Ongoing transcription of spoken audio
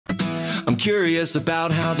I'm curious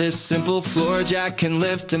about how this simple floor jack can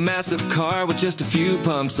lift a massive car with just a few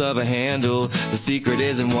pumps of a handle. The secret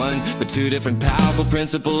isn't one, but two different powerful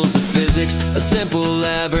principles of physics. A simple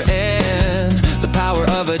lever and the power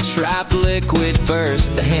of a trapped liquid.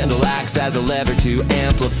 First, the handle acts as a lever to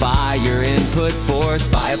amplify your input force.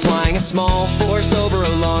 By applying a small force over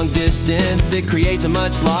a long distance, it creates a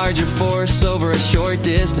much larger force over a short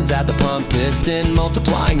distance at the pump piston,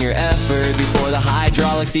 multiplying your effort before the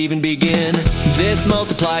hydraulics even begin. This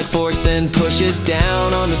multiplied force then pushes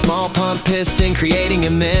down on the small pump piston, creating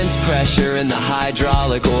immense pressure in the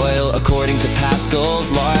hydraulic oil. According to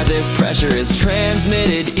Pascal's law, this pressure is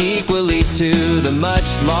transmitted equally to the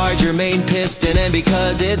much larger main piston, and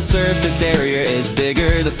because its surface area is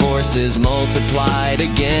bigger, the force is multiplied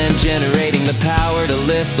again, generating the power to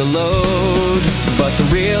lift the load. But the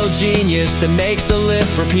real genius that makes the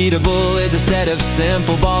lift repeatable is a set of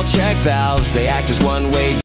simple ball check valves. They act as one-way